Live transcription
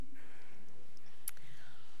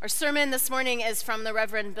Our sermon this morning is from the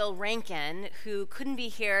Reverend Bill Rankin, who couldn't be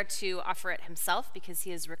here to offer it himself because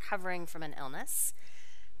he is recovering from an illness,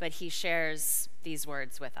 but he shares these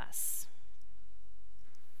words with us.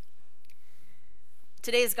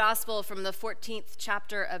 Today's gospel from the 14th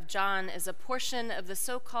chapter of John is a portion of the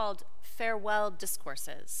so-called farewell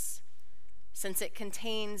discourses, since it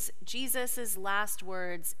contains Jesus' last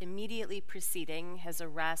words immediately preceding his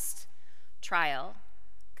arrest, trial,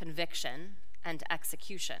 conviction, and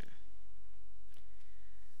execution.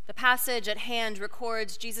 The passage at hand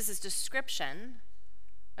records Jesus' description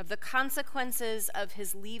of the consequences of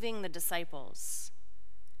his leaving the disciples,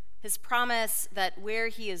 his promise that where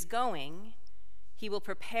he is going, he will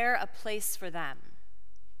prepare a place for them,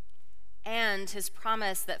 and his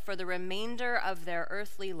promise that for the remainder of their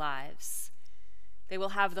earthly lives, they will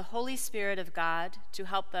have the Holy Spirit of God to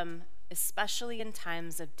help them, especially in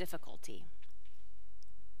times of difficulty.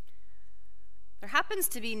 There happens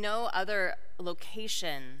to be no other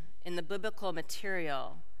location in the biblical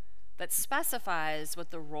material that specifies what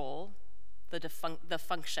the role, the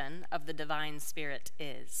function of the divine Spirit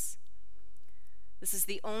is. This is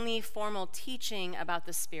the only formal teaching about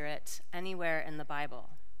the Spirit anywhere in the Bible.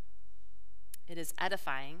 It is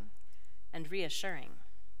edifying and reassuring.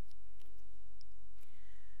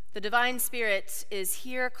 The divine Spirit is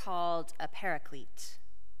here called a paraclete,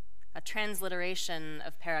 a transliteration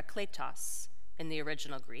of parakletos in the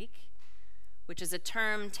original Greek, which is a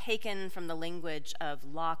term taken from the language of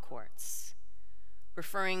law courts,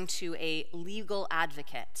 referring to a legal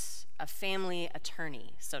advocate, a family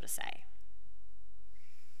attorney, so to say.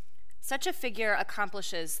 Such a figure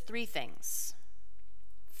accomplishes three things.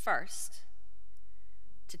 First,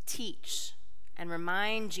 to teach and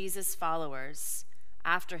remind Jesus' followers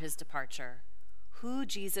after his departure who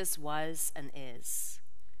Jesus was and is,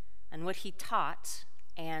 and what he taught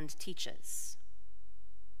and teaches.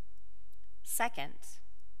 Second,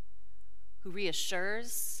 who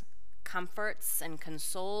reassures, comforts, and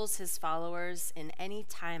consoles his followers in any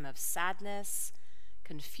time of sadness,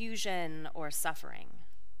 confusion, or suffering.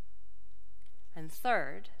 And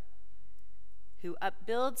third, who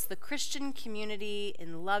upbuilds the Christian community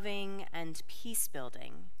in loving and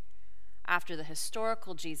peace-building after the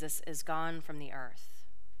historical Jesus is gone from the earth.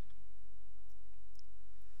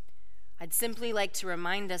 I'd simply like to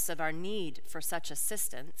remind us of our need for such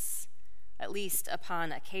assistance, at least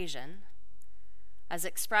upon occasion, as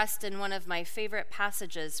expressed in one of my favorite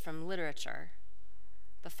passages from literature,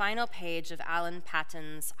 the final page of Alan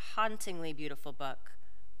Paton's hauntingly beautiful book,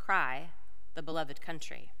 Cry, the Beloved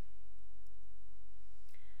Country.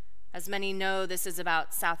 As many know, this is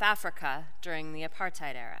about South Africa during the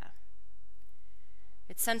apartheid era.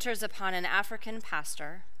 It centers upon an African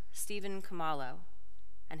pastor, Stephen Khumalo,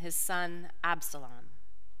 and his son, Absalom.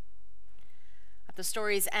 At the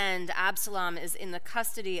story's end, Absalom is in the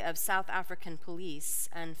custody of South African police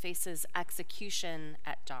and faces execution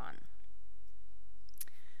at dawn.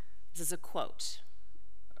 This is a quote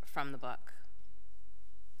from the book.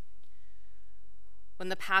 When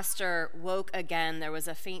the pastor woke again, there was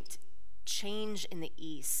a faint change in the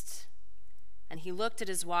east, and he looked at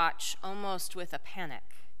his watch almost with a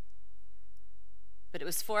panic. But it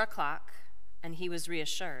was 4:00, and he was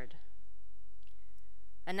reassured.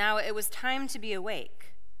 And now it was time to be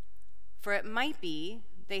awake, for it might be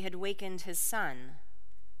they had wakened his son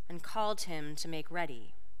and called him to make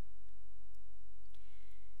ready.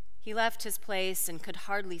 He left his place and could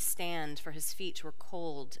hardly stand, for his feet were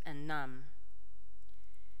cold and numb.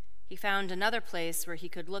 He found another place where he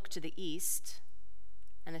could look to the east,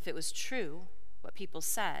 and if it was true, what people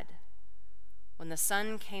said, when the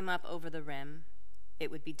sun came up over the rim,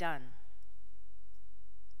 it would be done.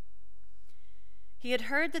 He had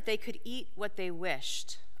heard that they could eat what they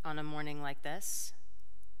wished on a morning like this.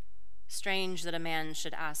 Strange that a man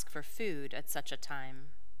should ask for food at such a time.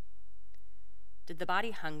 Did the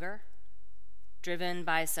body hunger, driven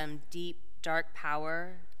by some deep, dark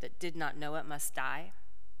power that did not know it must die?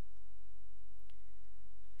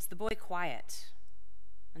 Is the boy quiet?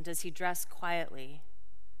 And does he dress quietly?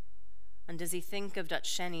 And does he think of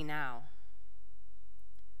Dutcheni now?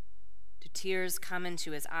 Do tears come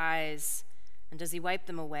into his eyes, and does he wipe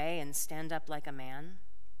them away and stand up like a man?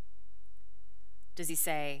 Does he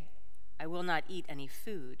say, I will not eat any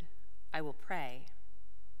food, I will pray?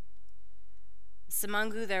 Is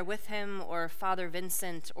Simangu there with him, or Father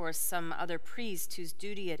Vincent, or some other priest whose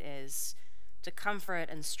duty it is to comfort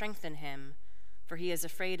and strengthen him, for he is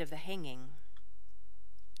afraid of the hanging?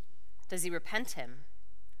 Does he repent him,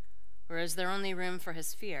 or is there only room for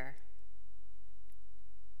his fear?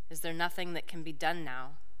 Is there nothing that can be done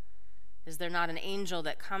now? Is there not an angel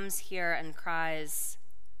that comes here and cries,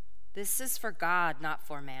 This is for God, not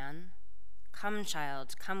for man. Come,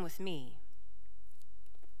 child, come with me."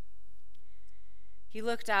 He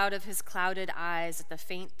looked out of his clouded eyes at the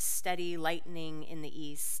faint, steady lightning in the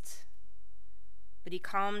east. But he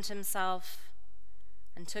calmed himself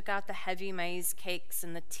and took out the heavy maize cakes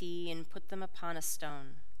and the tea and put them upon a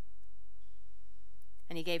stone.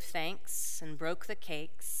 And he gave thanks and broke the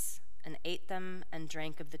cakes and ate them and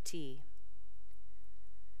drank of the tea.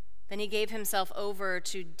 Then he gave himself over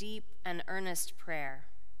to deep and earnest prayer.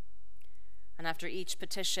 And after each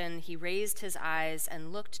petition, he raised his eyes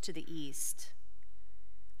and looked to the east.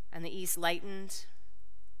 And the east lightened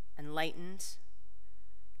and lightened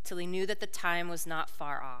till he knew that the time was not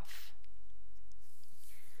far off.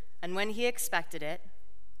 And when he expected it,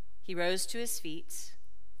 he rose to his feet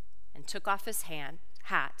and took off his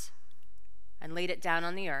hat and laid it down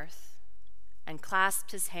on the earth and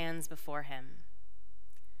clasped his hands before him.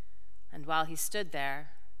 And while he stood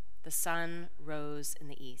there, the sun rose in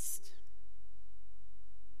the east.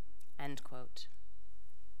 End quote.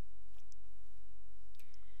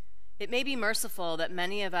 It may be merciful that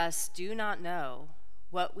many of us do not know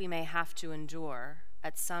what we may have to endure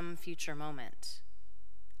at some future moment.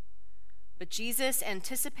 But Jesus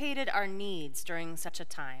anticipated our needs during such a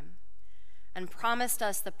time and promised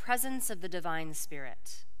us the presence of the divine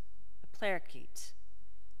Spirit, the Paraclete,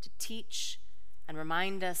 to teach and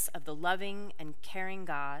remind us of the loving and caring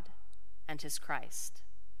God and his Christ,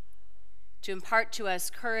 to impart to us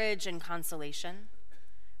courage and consolation,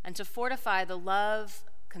 and to fortify the love,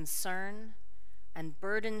 concern, and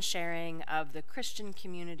burden sharing of the Christian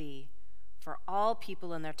community for all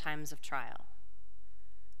people in their times of trial,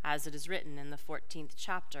 as it is written in the 14th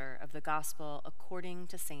chapter of the Gospel according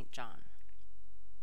to St. John.